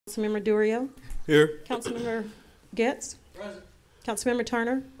Councilmember Durio. Here. Councilmember Getz. Present. Councilmember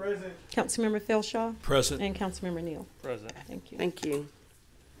Turner. Present. Councilmember Felshaw. Present. And Councilmember Neal. Present. Thank you. Thank you.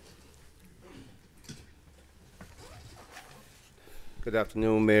 Good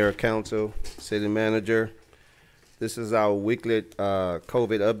afternoon, Mayor, Council, City Manager. This is our weekly COVID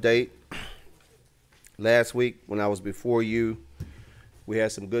update. Last week, when I was before you, we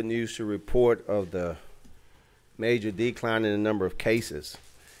had some good news to report of the major decline in the number of cases.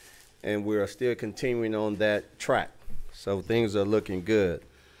 And we are still continuing on that track. So things are looking good.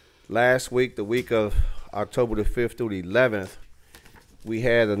 Last week, the week of October the 5th through the 11th, we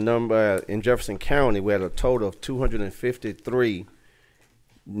had a number in Jefferson County, we had a total of 253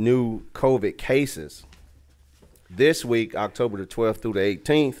 new COVID cases. This week, October the 12th through the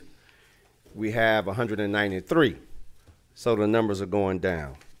 18th, we have 193. So the numbers are going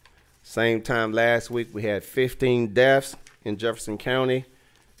down. Same time last week, we had 15 deaths in Jefferson County.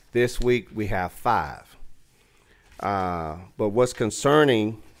 This week, we have 5. But what's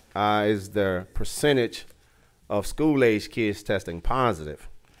concerning is the percentage of school-age kids testing positive.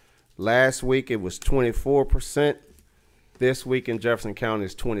 Last week, it was 24%. This week in Jefferson County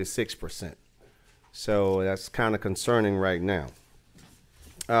is 26%. So that's kind of concerning right now.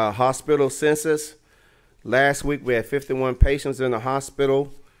 Hospital census. Last week we had 51 patients in the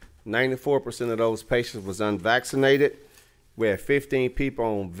hospital. 94% of those patients was unvaccinated. We had 15 people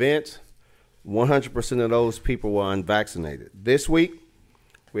on vents. 100% of those people were unvaccinated. This week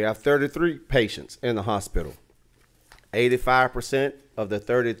we have 33 patients in the hospital. 85% of the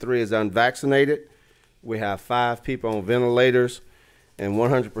 33 is unvaccinated. We have 5 people on ventilators, and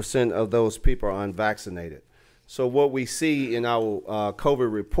 100% of those people are unvaccinated. So what we see in our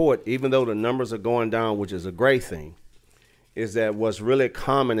COVID report, even though the numbers are going down, which is a great thing, is that what's really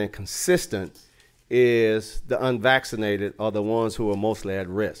common and consistent is the unvaccinated are the ones who are mostly at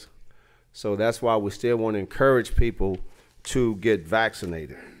risk. So that's why we still want to encourage people to get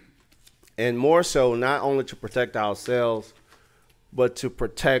vaccinated. And more so, not only to protect ourselves, but to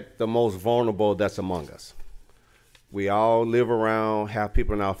protect the most vulnerable that's among us. We all live around, have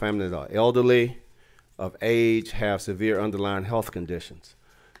people in our family that are elderly, of age, have severe underlying health conditions.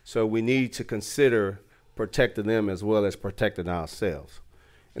 So we need to consider protecting them as well as protecting ourselves.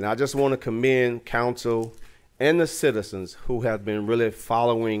 And I just want to commend council and the citizens who have been really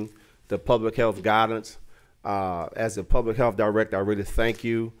following the public health guidance. As a public health director, I really thank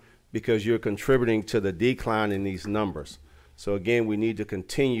you because you're contributing to the decline in these numbers. So again, we need to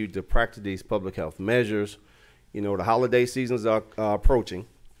continue to practice these public health measures. You know, the holiday seasons are approaching,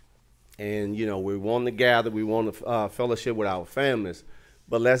 and you know, we want to gather, we want to fellowship with our families,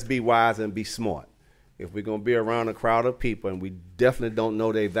 but let's be wise and be smart. If we're going to be around a crowd of people and we definitely don't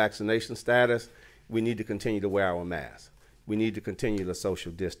know their vaccination status, we need to continue to wear our masks. We need to continue to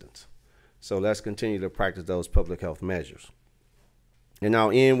social distance. So let's continue to practice those public health measures. And I'll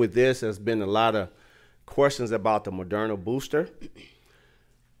end with this. There's been a lot of questions about the Moderna booster.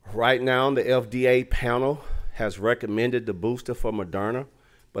 Right now, the FDA panel has recommended the booster for Moderna,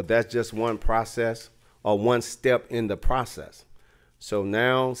 but that's just one process or one step in the process. So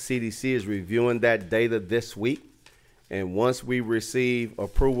now CDC is reviewing that data this week, and once we receive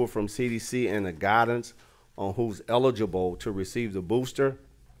approval from CDC and the guidance on who's eligible to receive the booster,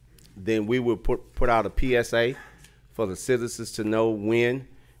 then we will put out a PSA for the citizens to know when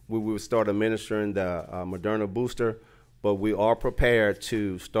we will start administering the Moderna booster, but we are prepared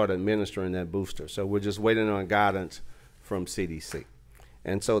to start administering that booster. So we're just waiting on guidance from CDC.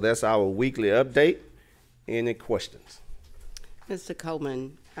 And so that's our weekly update. Any questions? Mr.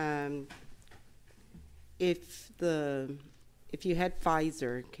 Coleman, if you had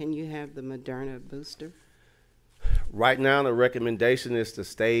Pfizer, can you have the Moderna booster? Right now, the recommendation is to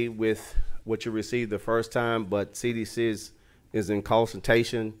stay with what you received the first time, but CDC is in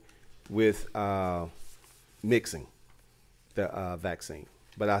consultation with mixing the vaccine.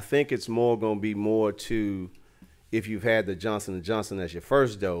 But I think it's more going to be more to, if you've had the Johnson & Johnson as your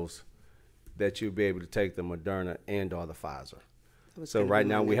first dose, that you'll be able to take the Moderna and or the Pfizer. So right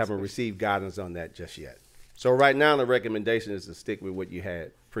now we haven't received guidance on that just yet. So right now the recommendation is to stick with what you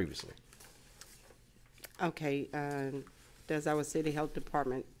had previously. Okay, does our city health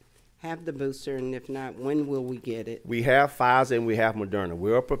department have the booster, and if not, when will we get it? We have Pfizer and we have Moderna.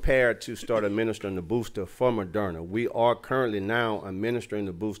 We are prepared to start administering the booster for Moderna. We are currently now administering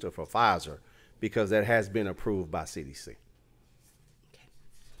the booster for Pfizer because that has been approved by CDC. Okay.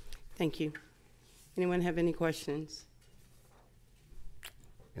 Thank you. Anyone have any questions?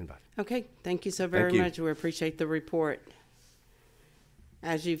 Anybody? Okay, thank you so very much. We appreciate the report.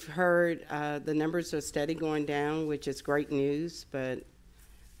 As you've heard, the numbers are steady going down, which is great news, but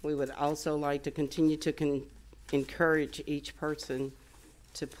We would also like to continue to encourage each person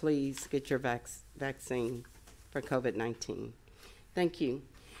to please get your vaccine for COVID-19. Thank you.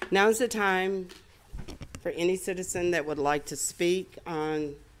 Now is the time for any citizen that would like to speak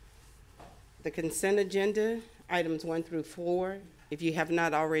on the consent agenda, items 1 through 4. If you have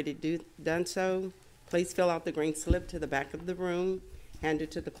not already done so, please fill out the green slip to the back of the room, hand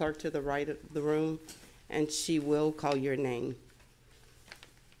it to the clerk to the right of the room, and she will call your name.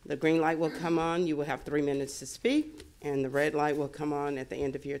 The green light will come on, you will have 3 minutes to speak, and the red light will come on at the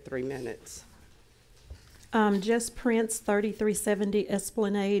end of your 3 minutes. Jess Prince, 3370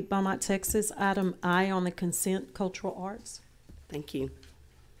 Esplanade, Beaumont, Texas. Item I on the consent, cultural arts. Thank you.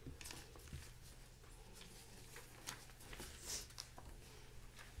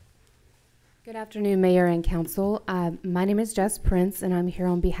 Good afternoon, Mayor and Council. My name is Jess Prince, and I'm here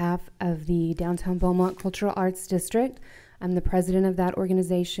on behalf of the Downtown Beaumont Cultural Arts District. I'm the president of that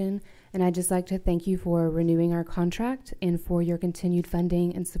organization, and I'd just like to thank you for renewing our contract and for your continued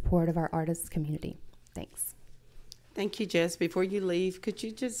funding and support of our artists community. Thanks. Thank you, Jess. Before you leave, could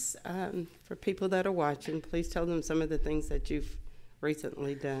you just, for people that are watching, please tell them some of the things that you've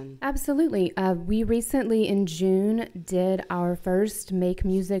recently done? Absolutely. We recently, in June, did our first Make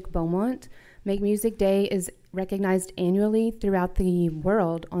Music Beaumont. Make Music Day is recognized annually throughout the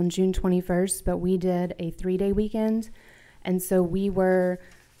world on June 21st, but we did a 3-day weekend. And so we were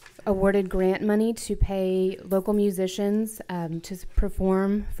awarded grant money to pay local musicians to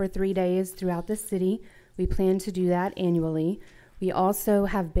perform for 3 days throughout the city. We plan to do that annually. We also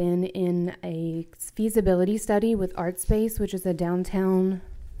have been in a feasibility study with ArtSpace, which is a downtown,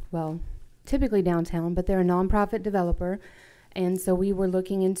 well, typically downtown, but they're a nonprofit developer. And so we were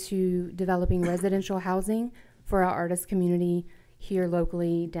looking into developing residential housing for our artist community here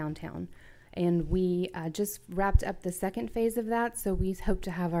locally downtown. And we just wrapped up the second phase of that, so we hope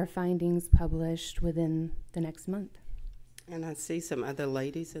to have our findings published within the next month. And I see some other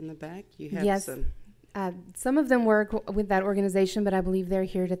ladies in the back. You have Yes. Some of them work with that organization, but I believe they're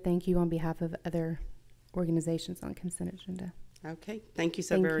here to thank you on behalf of other organizations on consent agenda. Okay, thank you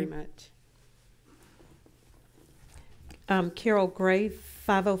so Thank very you. much. Carol Gray,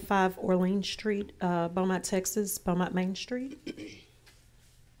 505 Orleans Street, Beaumont, Texas, Beaumont Main Street.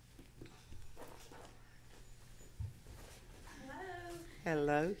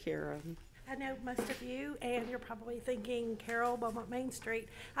 Hello, Carol. I know most of you, and you're probably thinking, Carol, Beaumont Main Street.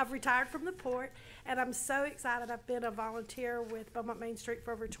 I've retired from the port, and I'm so excited. I've been a volunteer with Beaumont Main Street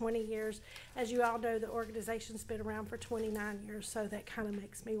for over 20 years. As you all know, the organization's been around for 29 years, so that kind of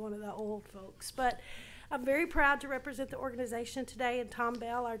makes me one of the old folks. But I'm very proud to represent the organization today, and Tom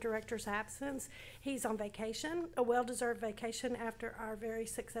Bell, our director's absence. He's on vacation, a well-deserved vacation after our very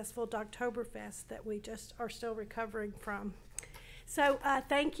successful Dogtoberfest that we just are still recovering from. So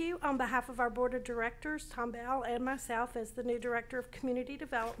thank you on behalf of our board of directors, Tom Bell, and myself as the new director of community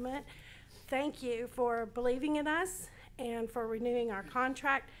development. Thank you for believing in us and for renewing our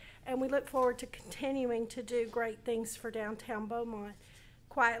contract, and we look forward to continuing to do great things for downtown Beaumont.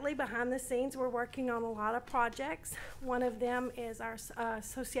 Quietly behind the scenes, we're working on a lot of projects. One of them is our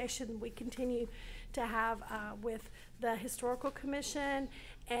association we continue to have with the Historical Commission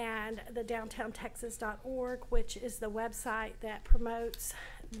and the downtowntexas.org, which is the website that promotes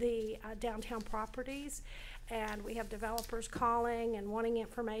the downtown properties. And we have developers calling and wanting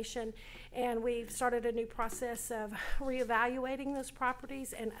information. And we've started a new process of reevaluating those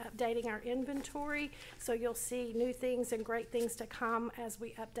properties and updating our inventory. So you'll see new things and great things to come as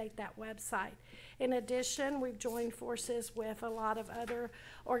we update that website. In addition, we've joined forces with a lot of other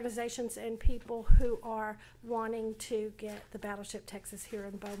organizations and people who are wanting to get the Battleship Texas here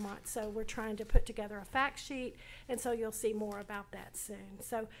in Beaumont. So we're trying to put together a fact sheet, and so you'll see more about that soon.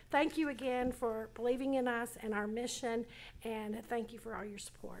 So thank you again for believing in us and our mission, and thank you for all your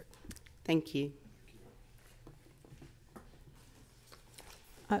support. Thank you.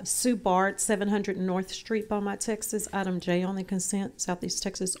 Sue Bart, 700 North Street, Beaumont, Texas. Item J on the consent, Southeast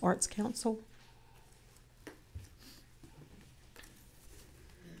Texas Arts Council.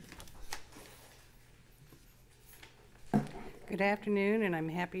 Good afternoon, and I'm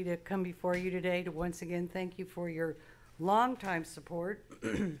happy to come before you today to once again thank you for your longtime support.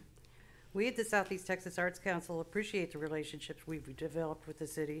 We at the Southeast Texas Arts Council appreciate the relationships we've developed with the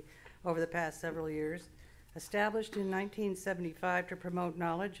city over the past several years. Established in 1975 to promote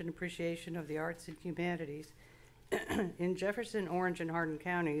knowledge and appreciation of the arts and humanities, in Jefferson, Orange, and Hardin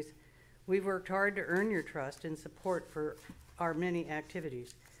counties, we've worked hard to earn your trust and support for our many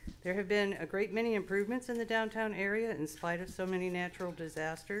activities. There have been a great many improvements in the downtown area in spite of so many natural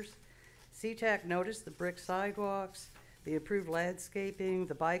disasters. CTAC noticed the brick sidewalks, the improved landscaping,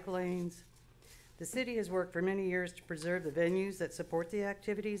 the bike lanes. The city has worked for many years to preserve the venues that support the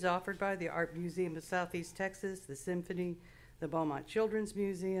activities offered by the Art Museum of Southeast Texas, the Symphony, the Beaumont Children's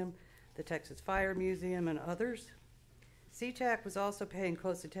Museum, the Texas Fire Museum, and others. CTAC was also paying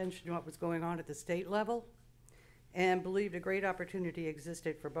close attention to what was going on at the state level and believed a great opportunity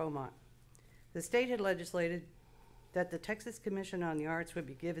existed for Beaumont. The state had legislated that the Texas Commission on the Arts would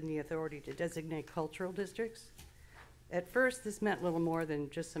be given the authority to designate cultural districts. At first, this meant little more than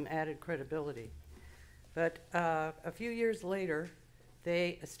just some added credibility. But a few years later,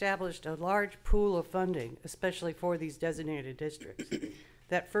 they established a large pool of funding, especially for these designated districts.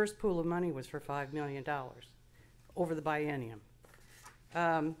 That first pool of money was for $5 million over the biennium.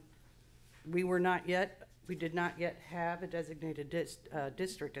 We did not yet have a designated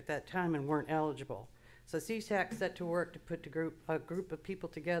district at that time and weren't eligible. So CTAC set to work to put a group of people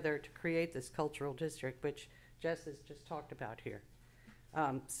together to create this cultural district, which Jess has just talked about here.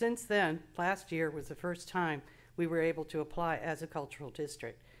 Since then, last year was the first time we were able to apply as a cultural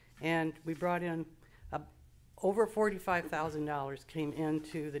district. And we brought in over $45,000 came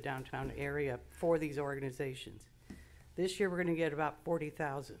into the downtown area for these organizations. This year we're going to get about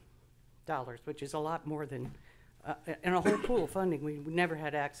 $40,000, which is a lot more than, and a whole pool of funding we never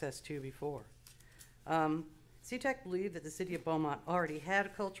had access to before. CTAC believed that the city of Beaumont already had a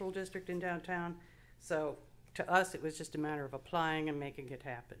cultural district in downtown, so to us it was just a matter of applying and making it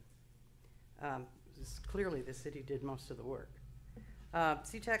happen. Clearly the city did most of the work.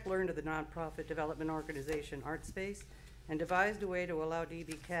 CTAC learned of the nonprofit development organization ArtSpace and devised a way to allow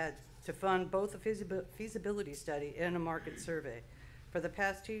DBCAD to fund both a feasibility study and a market survey. For the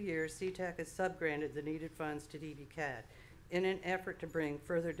past 2 years, CTAC has subgranted the needed funds to DBCAD in an effort to bring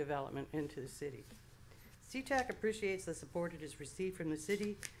further development into the city. CTAC appreciates the support it has received from the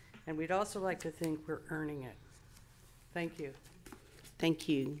city, and we'd also like to think we're earning it. Thank you. Thank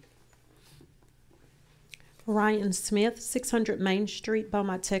you. Ryan Smith, 600 Main Street,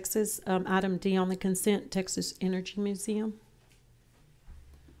 Beaumont, Texas. Item D on the consent, Texas Energy Museum.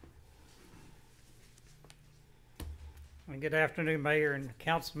 Well, good afternoon, Mayor and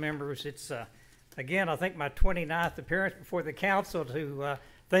council members. It's, again, I think my 29th appearance before the council to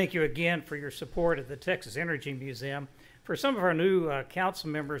thank you again for your support of the Texas Energy Museum. For some of our new council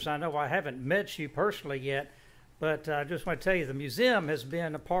members, I know I haven't met you personally yet, but I just want to tell you the museum has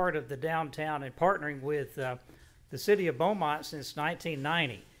been a part of the downtown and partnering with the city of Beaumont since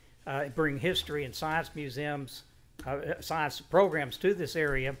 1990, bring history and science museums, science programs to this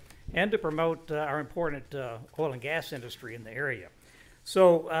area, and to promote our important oil and gas industry in the area.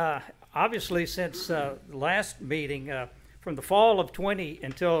 So obviously since the last meeting, from the fall of 20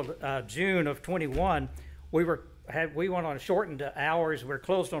 until June of 21, we went on shortened hours. We're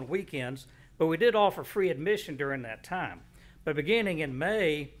closed on weekends, but we did offer free admission during that time. But beginning in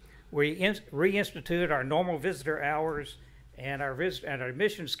May, we reinstituted our normal visitor hours and our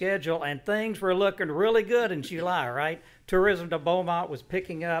admission schedule, and things were looking really good in July, right? Tourism to Beaumont was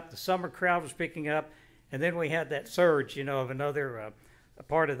picking up, the summer crowd was picking up, and then we had that surge, you know, of another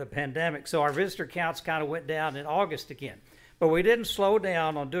part of the pandemic. So our visitor counts kind of went down in August again. But we didn't slow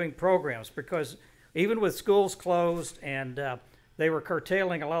down on doing programs because even with schools closed and they were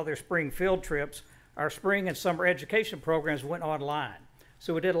curtailing a lot of their spring field trips, our spring and summer education programs went online.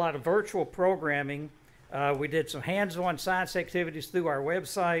 So we did a lot of virtual programming. We did some hands-on science activities through our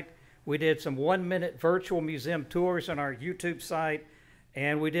website. We did some 1-minute virtual museum tours on our YouTube site.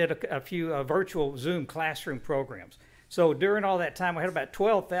 And we did a few virtual Zoom classroom programs. So during all that time, we had about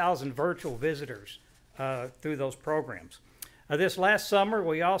 12,000 virtual visitors through those programs. This last summer,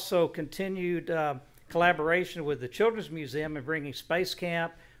 we also continued collaboration with the Children's Museum in bringing Space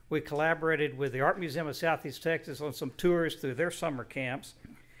Camp. We collaborated with the Art Museum of Southeast Texas on some tours through their summer camps.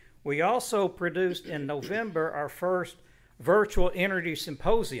 We also produced in November our first virtual energy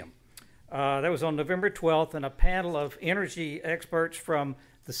symposium. That was on November 12th, and a panel of energy experts from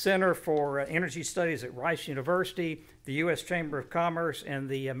the Center for Energy Studies at Rice University, the U.S. Chamber of Commerce, and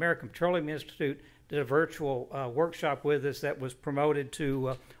the American Petroleum Institute did a virtual workshop with us that was promoted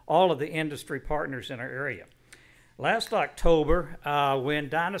to all of the industry partners in our area. Last October, when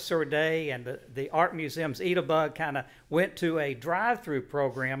Dinosaur Day and the Art Museum's Eat a Bug kind of went to a drive-through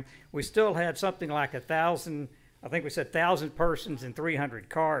program, we still had something like 1,000, I think we said 1,000 persons and 300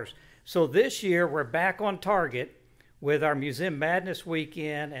 cars. So this year, we're back on target with our Museum Madness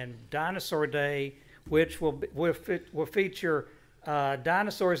Weekend and Dinosaur Day, which will feature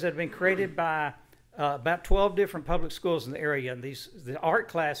dinosaurs that have been created by about 12 different public schools in the area. And the art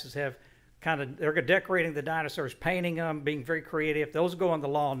classes have they're decorating the dinosaurs, painting them, being very creative. Those go on the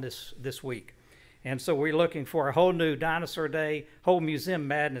lawn this week. And so we're looking for a whole new Dinosaur Day, whole Museum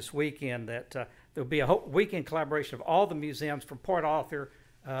Madness weekend that there'll be a whole weekend collaboration of all the museums from Port Arthur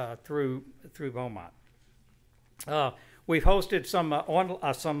through Beaumont. We've hosted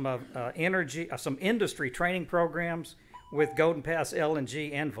some industry training programs with Golden Pass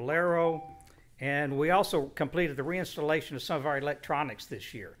LNG and Valero, and we also completed the reinstallation of some of our electronics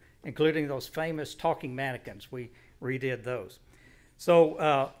this year, including those famous talking mannequins. We redid those.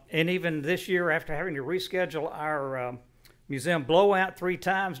 So, and even this year, after having to reschedule our museum blowout 3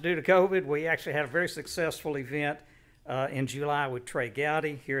 times due to COVID, we actually had a very successful event in July with Trey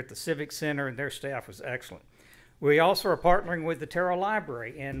Gowdy here at the Civic Center, and their staff was excellent. We also are partnering with the Terrell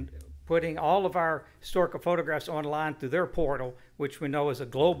Library and putting all of our historical photographs online through their portal, which we know is a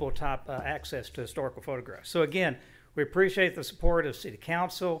global type access to historical photographs. So again, we appreciate the support of City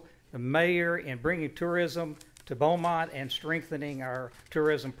Council, the mayor in bringing tourism to Beaumont and strengthening our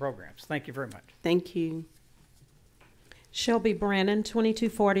tourism programs. Thank you very much. Thank you. Shelby Brannon,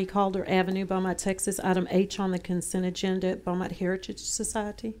 2240 Calder Avenue, Beaumont, Texas. Item H on the consent agenda, Beaumont Heritage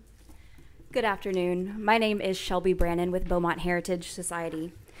Society. Good afternoon. My name is Shelby Brannon with Beaumont Heritage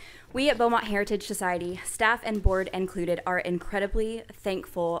Society. We at Beaumont Heritage Society, staff and board included, are incredibly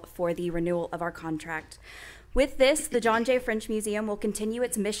thankful for the renewal of our contract. With this, the John J. French Museum will continue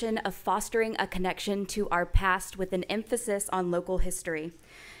its mission of fostering a connection to our past with an emphasis on local history.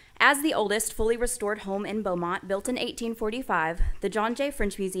 As the oldest fully restored home in Beaumont, built in 1845, the John J.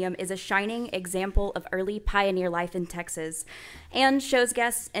 French Museum is a shining example of early pioneer life in Texas and shows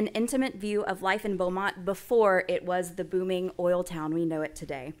guests an intimate view of life in Beaumont before it was the booming oil town we know it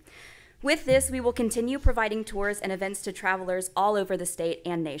today. With this, we will continue providing tours and events to travelers all over the state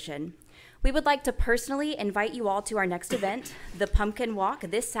and nation. We would like to personally invite you all to our next event, the Pumpkin Walk,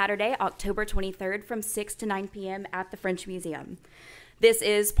 this Saturday, October 23rd from 6 to 9 p.m. at the French Museum. This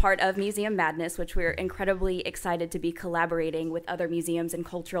is part of Museum Madness, which we're incredibly excited to be collaborating with other museums and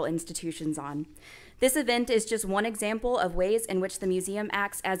cultural institutions on. This event is just one example of ways in which the museum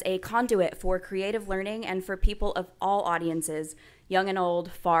acts as a conduit for creative learning and for people of all audiences, young and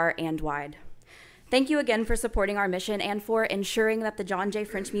old, far and wide. Thank you again for supporting our mission and for ensuring that the John J.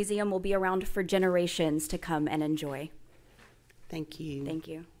 French Museum will be around for generations to come and enjoy. Thank you. Thank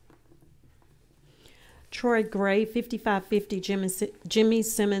you. Troy Gray, 5550 Jimmy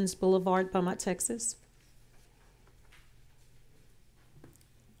Simmons Boulevard, Beaumont, Texas.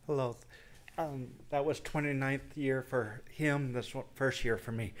 Hello. That was 29th year for him, this first year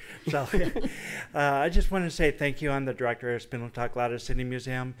for me. So I just want to say thank you. I'm the director of Spindletop Gladys City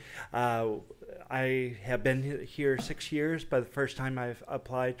Museum. I have been here 6 years, but the first time I've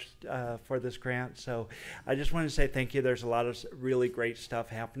applied for this grant. So I just want to say thank you. There's a lot of really great stuff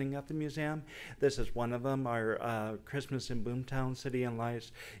happening at the museum. This is one of them. Our Christmas in Boomtown City and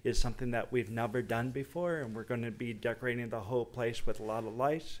Lights is something that we've never done before, and we're going to be decorating the whole place with a lot of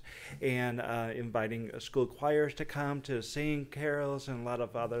lights and inviting school choirs to come to sing carols and a lot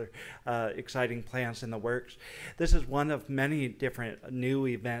of other exciting plans in the works. This is one of many different new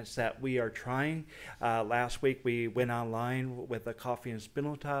events that we are trying. Last week we went online with a coffee and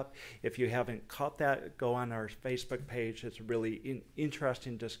Spindletop. If you haven't caught that, go on our Facebook page. It's a really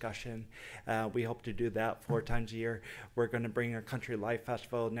interesting discussion. We hope to do that 4 times a year. We're going to bring a Country Life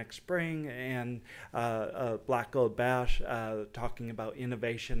Festival next spring and a Black Gold Bash talking about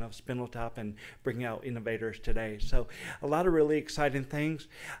innovation of Spindletop and bringing out innovators today. So a lot of really exciting things.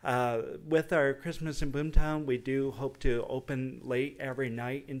 With our Christmas in Boomtown, we do hope to open late every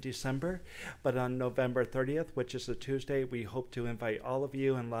night in December. But on November 30th, which is a Tuesday, we hope to invite all of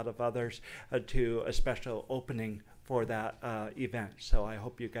you and a lot of others to a special opening for that event. So I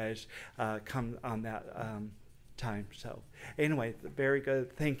hope you guys come on that time. So anyway, very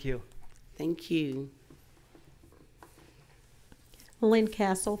good. Thank you. Thank you. Lynn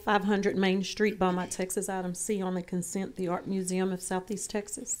Castle, 500 Main Street, Beaumont, Texas. Item C on the consent, the Art Museum of Southeast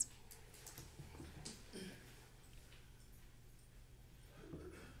Texas.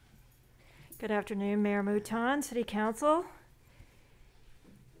 Good afternoon, Mayor Mouton, City Council.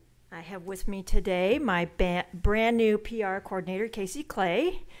 I have with me today my brand new PR coordinator, Casey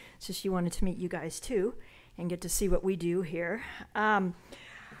Clay. So she wanted to meet you guys too and get to see what we do here.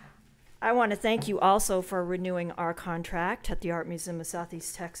 I want to thank you also for renewing our contract at the Art Museum of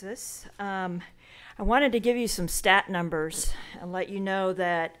Southeast Texas. I wanted to give you some stat numbers and let you know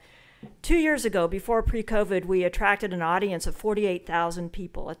that 2 years ago, before pre-COVID, we attracted an audience of 48,000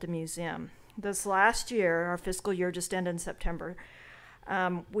 people at the museum. This last year, our fiscal year just ended in September,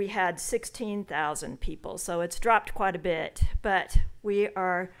 we had 16,000 people. So it's dropped quite a bit, but we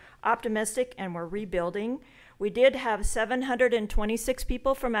are optimistic and we're rebuilding. We did have 726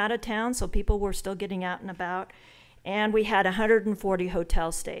 people from out of town, so people were still getting out and about. And we had 140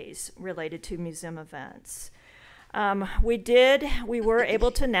 hotel stays related to museum events. We were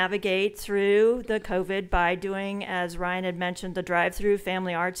able to navigate through the COVID by doing, as Ryan had mentioned, the drive-through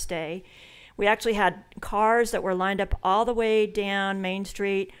Family Arts Day. We actually had cars that were lined up all the way down Main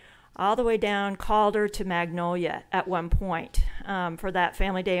Street, all the way down Calder to Magnolia at one point for that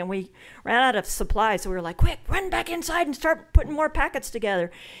family day. And we ran out of supplies, so we were like, quick, run back inside and start putting more packets together.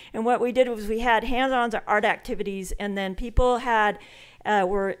 And what we did was we had hands-on art activities, and then people had a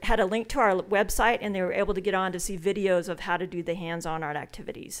link to our website, and they were able to get on to see videos of how to do the hands-on art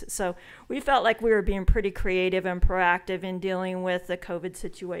activities. So we felt like we were being pretty creative and proactive in dealing with the COVID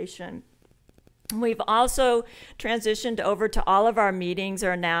situation. We've also transitioned over to all of our meetings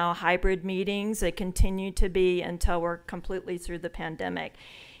are now hybrid meetings. They continue to be until we're completely through the pandemic.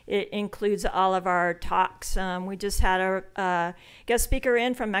 It includes all of our talks. We just had a guest speaker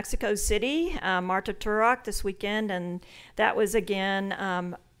in from Mexico City, Marta Turok, this weekend, and that was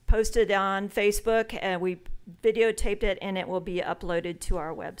again posted on Facebook, and we videotaped it, and it will be uploaded to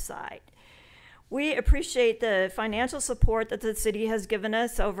our website. We appreciate the financial support that the city has given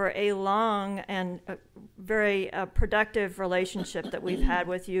us over a long and very productive relationship that we've had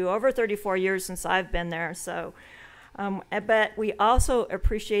with you over 34 years since I've been there. So, but we also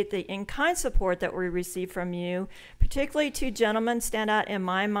appreciate the in-kind support that we receive from you. Particularly two gentlemen stand out in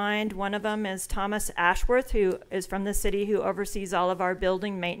my mind. One of them is Thomas Ashworth, who is from the city, who oversees all of our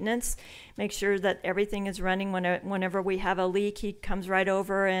building maintenance. Make sure that everything is running. Whenever we have a leak, he comes right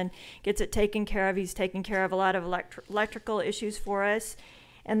over and gets it taken care of. He's taken care of a lot of electrical issues for us.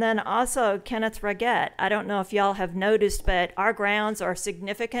 And then also Kenneth Raguette. I don't know if y'all have noticed, but our grounds are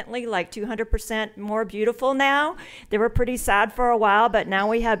significantly, like 200% more beautiful now. They were pretty sad for a while, but now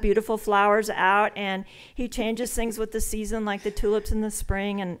we have beautiful flowers out, and he changes things with the season, like the tulips in the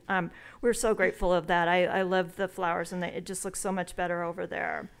spring, and we're so grateful of that. I love the flowers, and it just looks so much better over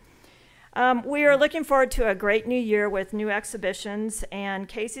there. We are looking forward to a great new year with new exhibitions, and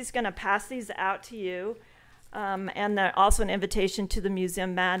Casey's going to pass these out to you. And also an invitation to the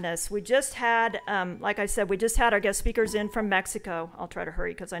Museum Madness. We just had, like I said, we just had our guest speakers in from Mexico. I'll try to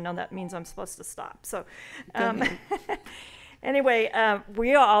hurry because I know that means I'm supposed to stop. So anyway,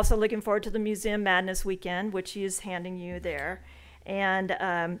 we are also looking forward to the Museum Madness weekend, which he is handing you there.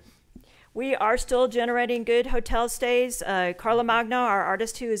 And we are still generating good hotel stays. Carla Magno, our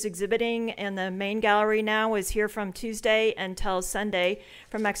artist who is exhibiting in the main gallery now, is here from Tuesday until Sunday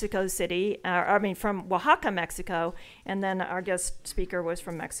from Mexico City, from Oaxaca, Mexico, and then our guest speaker was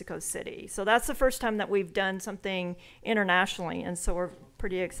from Mexico City. So that's the first time that we've done something internationally, and so we're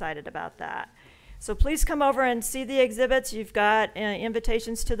pretty excited about that. So please come over and see the exhibits. You've got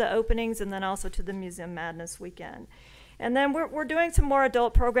invitations to the openings and then also to the Museum Madness weekend. And then we're doing some more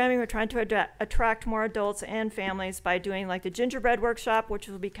adult programming. We're trying to attract more adults and families by doing like the gingerbread workshop, which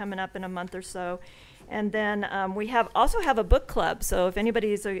will be coming up in a month or so. And then we also have a book club. So if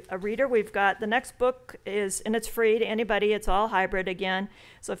anybody is a reader, we've got the next book and it's free to anybody. It's all hybrid again.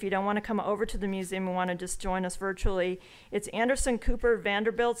 So if you don't want to come over to the museum and want to just join us virtually, it's Anderson Cooper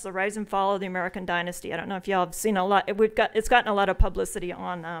Vanderbilt's The Rise and Fall of the American Dynasty. I don't know if y'all have seen a lot. It's gotten a lot of publicity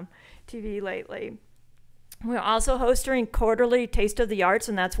on TV lately. We're also hosting quarterly Taste of the Arts,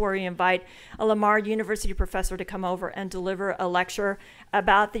 and that's where we invite a Lamar University professor to come over and deliver a lecture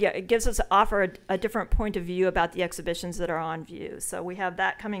about it gives us offer a different point of view about the exhibitions that are on view. So we have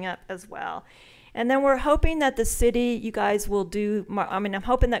that coming up as well. And then we're hoping that the city, you guys will do, I'm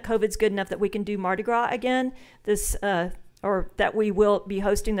hoping that COVID's good enough that we can do Mardi Gras again or that we will be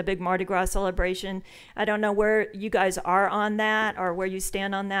hosting the big Mardi Gras celebration. I don't know where you guys are on that or where you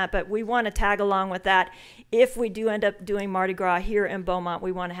stand on that, but we want to tag along with that. If we do end up doing Mardi Gras here in Beaumont,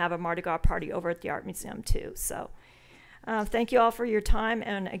 we want to have a Mardi Gras party over at the Art Museum too. So thank you all for your time,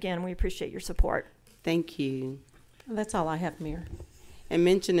 and again, we appreciate your support. Thank you. That's all I have, Mayor. And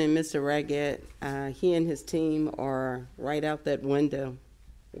mentioning Mr. Raguette, he and his team are right out that window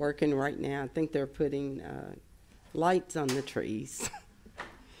working right now. I think they're putting lights on the trees.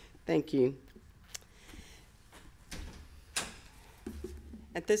 Thank you.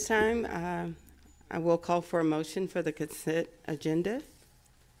 At this time, I will call for a motion for the consent agenda.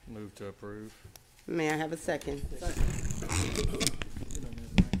 Move to approve. May I have a second?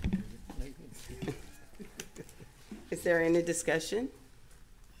 Is there any discussion?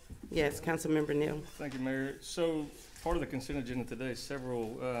 Yes, Councilmember Neal. Thank you, Mayor. So part of the consent agenda today is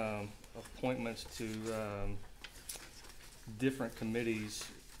several appointments to different committees.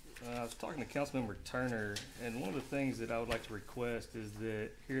 I was talking to Councilmember Turner, and one of the things that I would like to request is that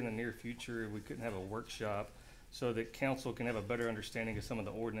here in the near future, we couldn't have a workshop so that council can have a better understanding of some of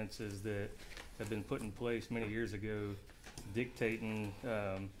the ordinances that have been put in place many years ago, dictating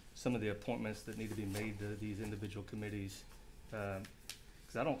some of the appointments that need to be made to these individual committees.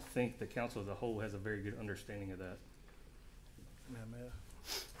 Because I don't think the council as a whole has a very good understanding of that.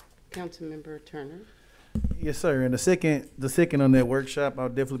 Councilmember Turner. Yes, sir. And the second on that workshop, I'll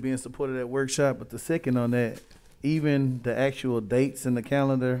definitely be in support of that workshop. But the second on that, even the actual dates in the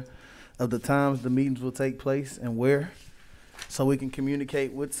calendar of the times the meetings will take place and where, so we can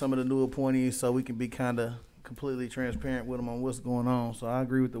communicate with some of the new appointees, so we can be kind of completely transparent with them on what's going on. So I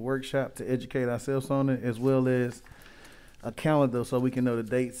agree with the workshop to educate ourselves on it, as well as a calendar so we can know the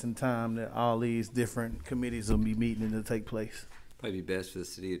dates and time that all these different committees will be meeting and to take place. Probably be best for the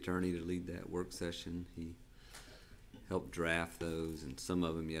city attorney to lead that work session. He helped draft those, and some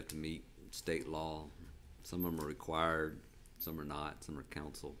of them you have to meet state law. Some of them are required, some are not, some are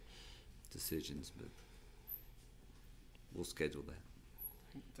council decisions, but we'll schedule that.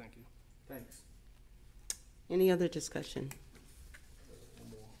 Thank you. Thanks. Any other discussion?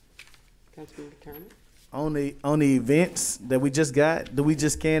 Councilmember Turner. On the events that we just got, do we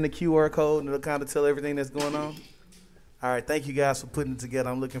just scan the QR code and it'll kind of tell everything that's going on? All right, thank you guys for putting it together.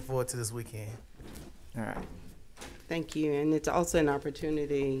 I'm looking forward to this weekend. All right. Thank you, and it's also an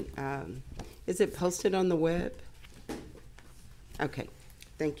opportunity. Is it posted on the web? Okay,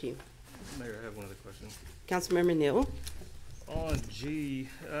 thank you. Mayor, I have one other question. Councilmember Neal. On G,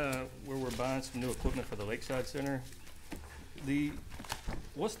 where we're buying some new equipment for the Lakeside Center,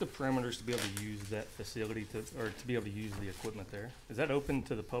 what's the parameters to be able to use that facility to be able to use the equipment there? Is that open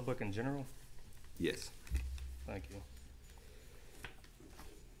to the public in general? Yes. Thank you.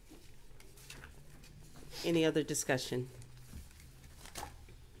 Any other discussion?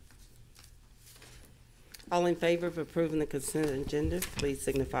 All in favor of approving the consent agenda, please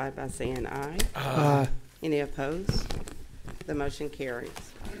signify by saying aye. Aye. Any opposed? The motion carries.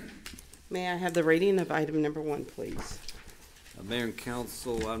 May I have the reading of item number 1, please? Mayor and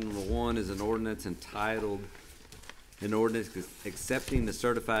council, item number 1 is an ordinance entitled, an ordinance accepting the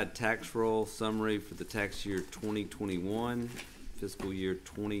certified tax roll summary for the tax year 2021, fiscal year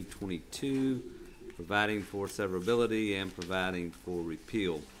 2022, providing for severability and providing for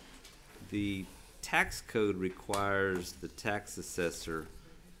repeal. The tax code requires the tax assessor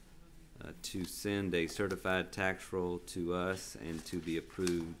to send a certified tax roll to us and to be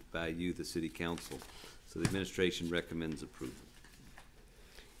approved by you, the city council. So the administration recommends approval.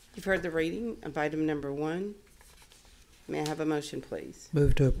 You've heard the reading of item number 1. May I have a motion, please?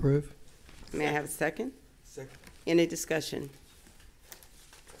 Move to approve. May I have a second? Second. Any discussion?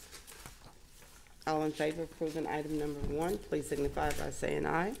 All in favor of approving item number 1, please signify by saying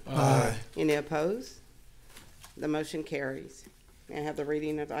aye. Aye. Any opposed? The motion carries. May I have the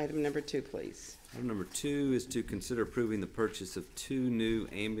reading of item number 2, please? Item number 2 is to consider approving the purchase of 2 new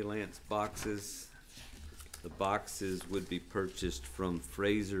ambulance boxes. The boxes would be purchased from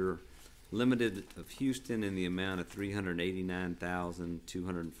Fraser Limited of Houston in the amount of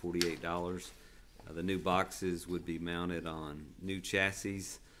 $389,248. The new boxes would be mounted on new chassis,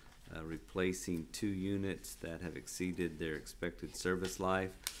 replacing 2 units that have exceeded their expected service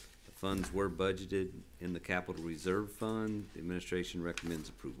life. The funds were budgeted in the Capital Reserve Fund. The administration recommends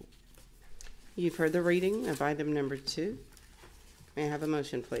approval. You've heard the reading of item number 2. May I have a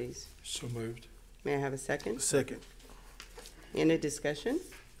motion, please? So moved. May I have a second? Second. Any discussion?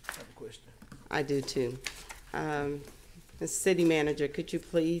 I have a question. I do too. The city manager, could you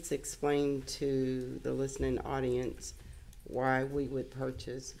please explain to the listening audience why we would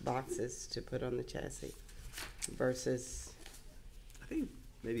purchase boxes to put on the chassis versus? I think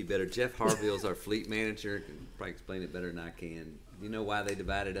maybe better. Jeff Harville's our fleet manager, can probably explain it better than I can. Do you know why they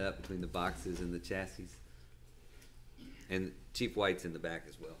divide it up between the boxes and the chassis? And Chief White's in the back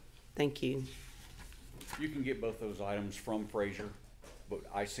as well. Thank you. You can get both those items from Fraser, but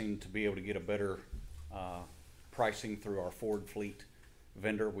I seem to be able to get a better pricing through our Ford fleet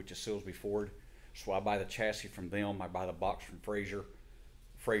vendor, which is Silsby Ford. So I buy the chassis from them, I buy the box from Fraser.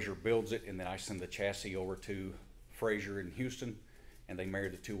 Fraser builds it, and then I send the chassis over to Fraser in Houston, and they marry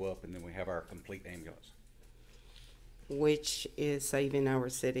the 2 up, and then we have our complete ambulance. Which is saving our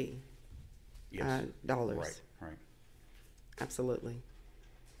city dollars. Right, right. Absolutely.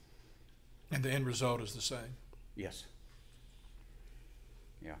 And the end result is the same. Yes.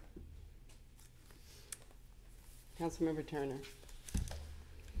 Yeah. Councilmember Turner.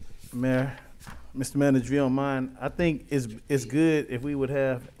 Mayor, Mr. Manager, if you don't mind, I think it's good if we would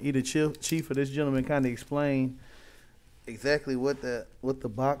have either chief or this gentleman kind of explain exactly what the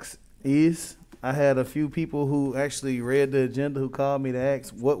box is. I had a few people who actually read the agenda who called me to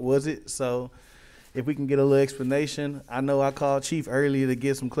ask what was it. So if we can get a little explanation. I know I called Chief earlier to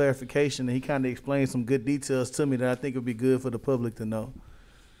get some clarification, and he kind of explained some good details to me that I think would be good for the public to know.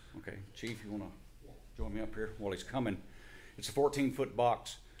 Okay, Chief, you want to join me up here while he's coming? It's a 14-foot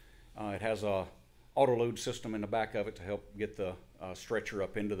box. It has a auto load system in the back of it to help get the stretcher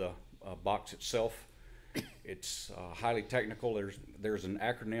up into the box itself. It's highly technical. There's an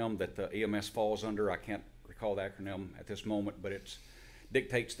acronym that the EMS falls under. I can't recall the acronym at this moment, but it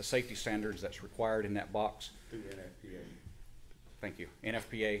dictates the safety standards that's required in that box. Through NFPA. Thank you.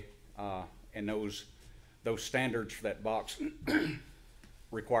 NFPA, and those standards for that box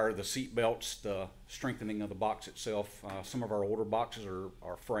require the seat belts, the strengthening of the box itself. Some of our older boxes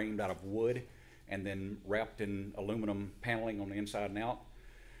are framed out of wood and then wrapped in aluminum paneling on the inside and out.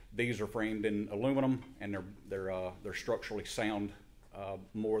 These are framed in aluminum, and they're structurally sound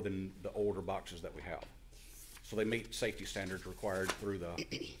more than the older boxes that we have. So they meet safety standards required through the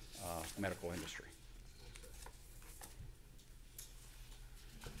medical industry.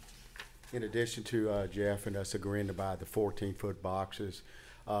 In addition to Jeff and us agreeing to buy the 14-foot boxes,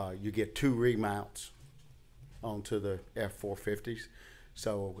 you get 2 remounts onto the F450s.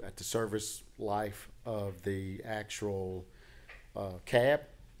 So at the service life of the actual cab,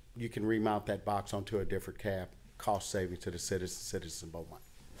 you can remount that box onto a different cab, cost saving to the citizens of Beaumont.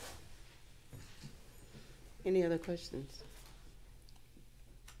 Any other questions?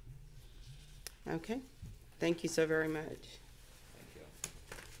 Okay, thank you so very much.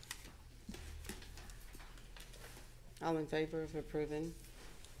 All in favor of approving,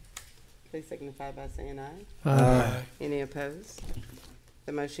 please signify by saying aye. Aye. Any opposed?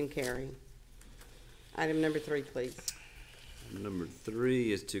 The motion carried. Item number 3, please. Number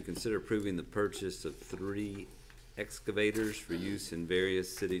 3 is to consider approving the purchase of 3 excavators for use in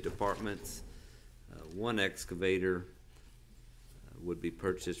various city departments. 1 excavator would be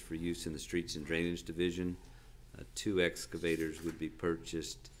purchased for use in the Streets and Drainage Division. 2 excavators would be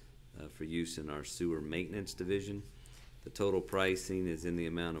purchased for use in our Sewer Maintenance Division. The total pricing is in the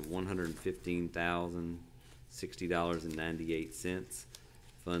amount of $115,060.98.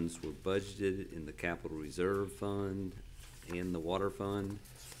 Funds were budgeted in the Capital Reserve Fund and the Water Fund.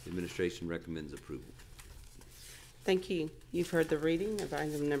 The administration recommends approval. Thank you. You've heard the reading of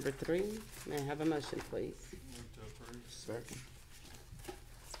item number 3. May I have a motion, please? Move to approve. Second.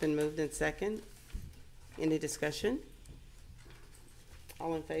 It's been moved and second. Any discussion?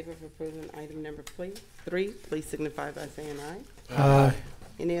 All in favor of approving item number 3, please signify by saying aye. Aye.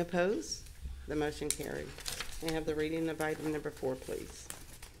 Any opposed? The motion carried. May I have the reading of item number 4, please?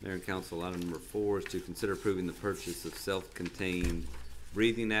 Mayor and Council, item number 4 is to consider approving the purchase of self-contained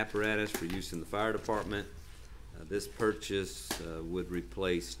breathing apparatus for use in the fire department. This purchase would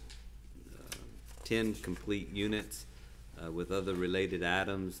replace 10 complete units with other related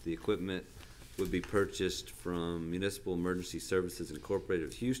items. The equipment would be purchased from Municipal Emergency Services Incorporated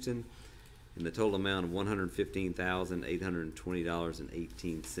of Houston in the total amount of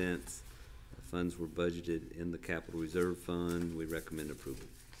 $115,820.18. Funds were budgeted in the Capital Reserve Fund. We recommend approval.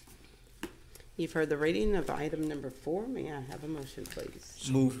 You've heard the reading of item number 4. May I have a motion, please?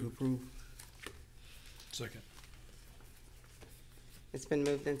 Move to approve. Second. It's been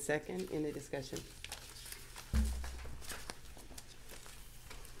moved in second. Any discussion?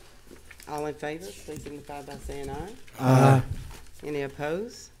 All in favor, please signify by saying aye. Aye. Any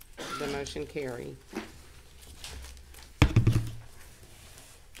opposed? The motion carried.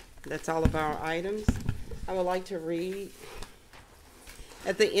 That's all of our items. I would like to read,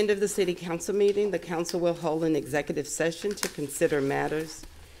 at the end of the city council meeting, the council will hold an executive session to consider matters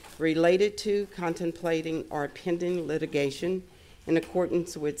related to contemplating or pending litigation in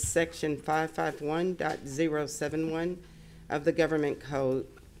accordance with section 551.071 of the Government Code,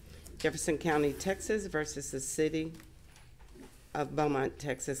 Jefferson County, Texas versus the City of Beaumont,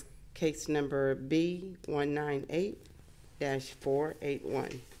 Texas, case number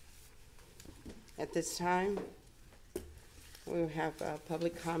B198-481. At this time, we will have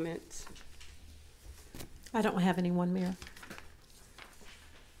public comments. I don't have anyone, Mayor.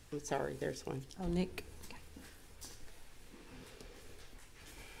 I'm sorry, there's one. Oh, Nick.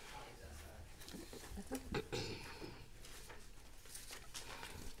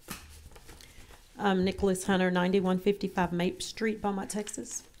 Nicholas Hunter, 9155 Mape Street, Beaumont,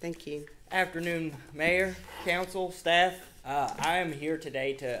 Texas. Thank you. Afternoon, Mayor, Council, staff. I am here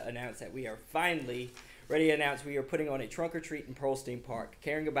today to announce that we are finally ready to announce we are putting on a trunk or treat in Pearlstein Park.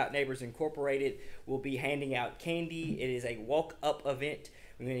 Caring About Neighbors Incorporated will be handing out candy. It is a walk-up event.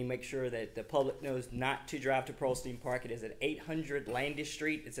 We're going to make sure that the public knows not to drive to Pearlstein Park. It is at 800 Landis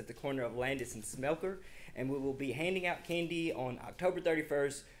Street. It's at the corner of Landis and Smelker. And we will be handing out candy on October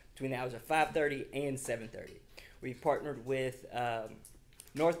 31st between the hours of 5:30 and 7:30. We've partnered with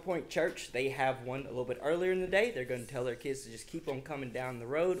North Point Church. They have one a little bit earlier in the day. They're going to tell their kids to just keep on coming down the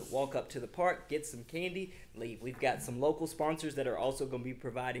road, walk up to the park, get some candy, leave. We've got some local sponsors that are also going to be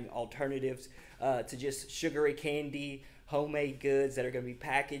providing alternatives to just sugary candy, homemade goods that are going to be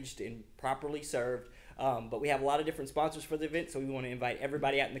packaged and properly served. But we have a lot of different sponsors for the event, so we want to invite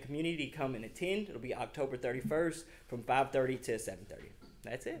everybody out in the community to come and attend. It'll be October 31st from 5:30 to 7:30.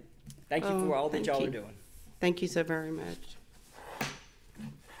 That's it. Thank you for all that y'all are doing. Thank you so very much.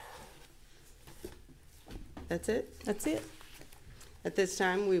 That's it? That's it. At this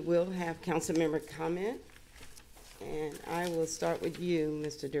time, we will have council member comment, and I will start with you,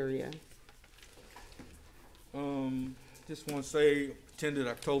 Mr. Duria. Just want to say, attended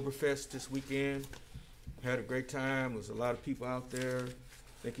Oktoberfest this weekend. Had a great time. There was a lot of people out there.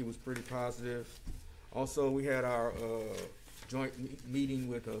 I think it was pretty positive. Also, we had our joint meeting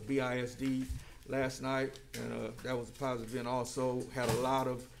with BISD last night, and that was a positive event. Also, had a lot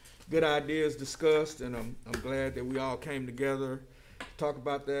of good ideas discussed, and I'm glad that we all came together to talk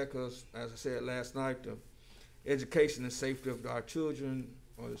about that, because, as I said last night, the education and safety of our children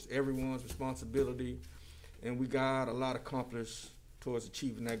is everyone's responsibility, and we got a lot accomplished towards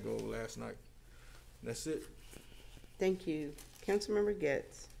achieving that goal last night. That's it. Thank you. Councilmember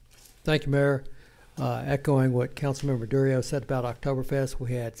Getz. Thank you, Mayor. Echoing what Councilmember Durio said about Oktoberfest,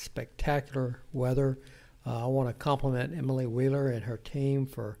 we had spectacular weather. I want to compliment Emily Wheeler and her team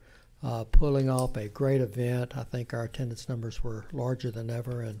for pulling off a great event. I think our attendance numbers were larger than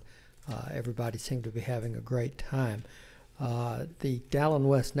ever, and everybody seemed to be having a great time. The Dallin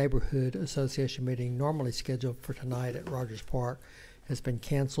West Neighborhood Association meeting, normally scheduled for tonight at Rogers Park, has been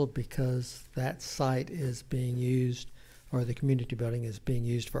canceled because that site is being used, or the community building is being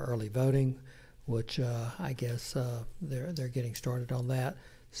used for early voting, which I guess they're getting started on that.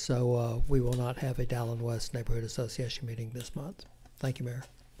 So we will not have a Dallin West Neighborhood Association meeting this month. Thank you, Mayor.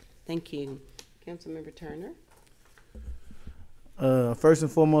 Thank you. Councilmember Turner. First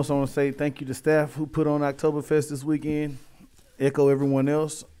and foremost, I want to say thank you to staff who put on Oktoberfest this weekend. Echo everyone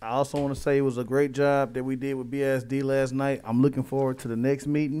else. I also want to say it was a great job that we did with BSD last night. I'm looking forward to the next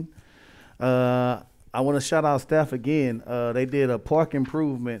meeting. I want to shout out staff again. They did a park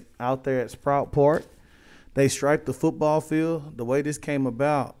improvement out there at Sprout Park. They striped the football field. The way this came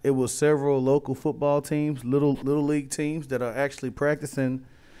about, it was several local football teams, little league teams that are actually practicing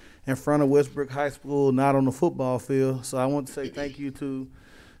in front of Westbrook High School, not on the football field. So I want to say thank you to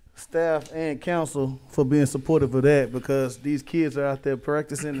staff and council for being supportive of that, because these kids are out there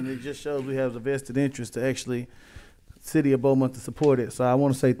practicing, and it just shows we have a vested interest to actually City of Beaumont to support it. So I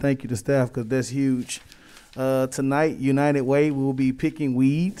want to say thank you to staff, because that's huge. Tonight, United Way, we will be picking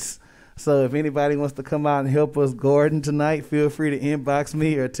weeds. So if anybody wants to come out and help us garden tonight, feel free to inbox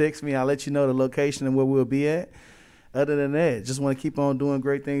me or text me. I'll let you know the location and where we'll be at. Other than that, just want to keep on doing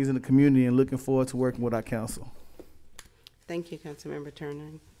great things in the community and looking forward to working with our council. Thank you, Councilmember Turner.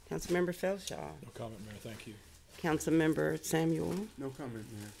 Councilmember Felshaw. No comment, Mayor. Thank you. Councilmember Samuel. No comment,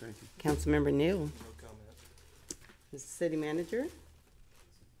 Mayor. Thank you. Councilmember Neal. No comment. Mr. City Manager.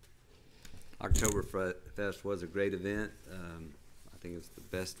 Oktoberfest was a great event. I think it's the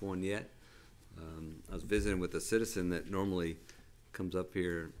best one yet. I was visiting with a citizen that normally comes up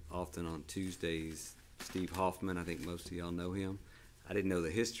here often on Tuesdays, Steve Hoffman. I think most of y'all know him. I didn't know the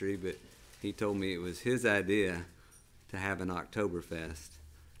history, but he told me it was his idea to have an Oktoberfest.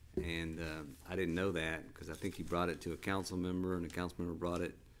 And I didn't know that, because I think he brought it to a council member, and the council member brought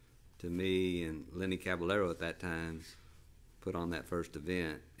it to me, and Lenny Caballero at that time put on that first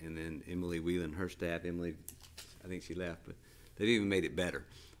event. And then Emily Wheeler and her staff, Emily, I think she left, but they've even made it better.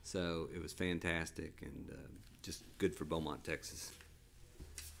 So it was fantastic, and just good for Beaumont, Texas.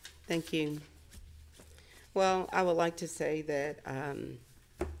 Thank you. Well, I would like to say that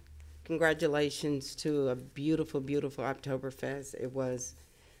congratulations to a beautiful, beautiful Oktoberfest.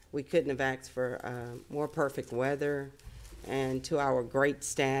 We couldn't have asked for more perfect weather, and to our great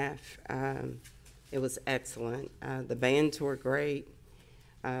staff, it was excellent. The bands were great.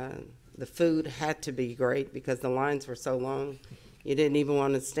 The food had to be great because the lines were so long. You didn't even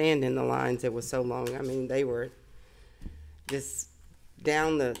want to stand in the lines. It was so long. I mean, they were just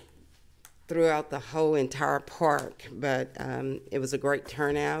throughout the whole entire park. But it was a great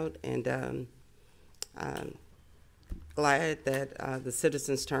turnout, and glad that the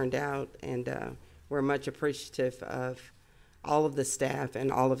citizens turned out, and we're much appreciative of all of the staff and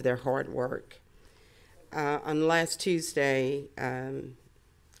all of their hard work. On last Tuesday,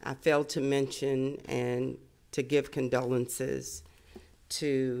 I failed to mention and to give condolences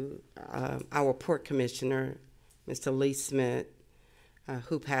to our port commissioner, Mr. Lee Smith,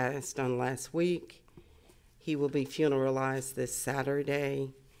 who passed on last week. He will be funeralized this Saturday,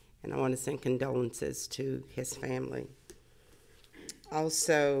 and I want to send condolences to his family.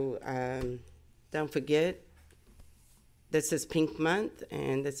 Also, don't forget, this is Pink Month,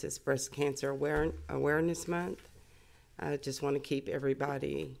 and this is Breast Cancer Awareness Month. I just want to keep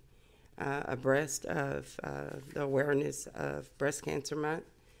everybody abreast of the awareness of Breast Cancer Month.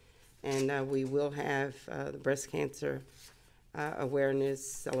 And we will have the Breast Cancer Awareness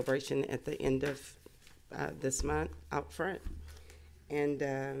Celebration at the end of this month out front.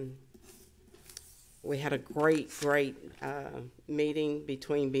 And we had a great meeting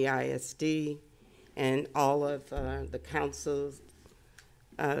between BISD and all of the councils,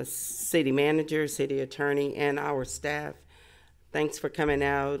 city manager, city attorney, and our staff. Thanks for coming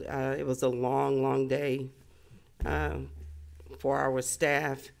out. It was a long day for our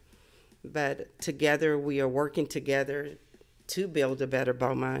staff, but together we are working together to build a better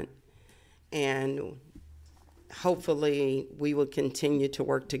Beaumont, and hopefully we will continue to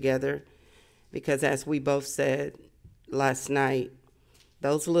work together, because as we both said last night,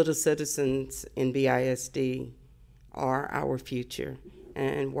 those little citizens in BISD are our future,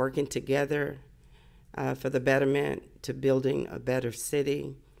 and working together for the betterment to building a better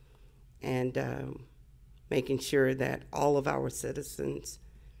city, and making sure that all of our citizens,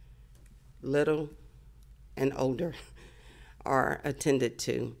 little and older, are attended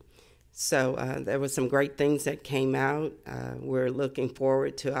to. So there were some great things that came out. We're looking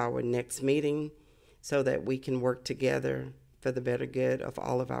forward to our next meeting so that we can work together for the better good of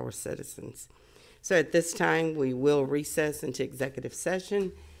all of our citizens. So at this time, we will recess into executive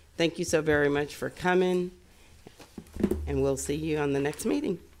session. Thank you so very much for coming, and we'll see you on the next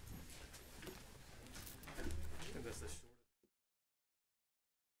meeting.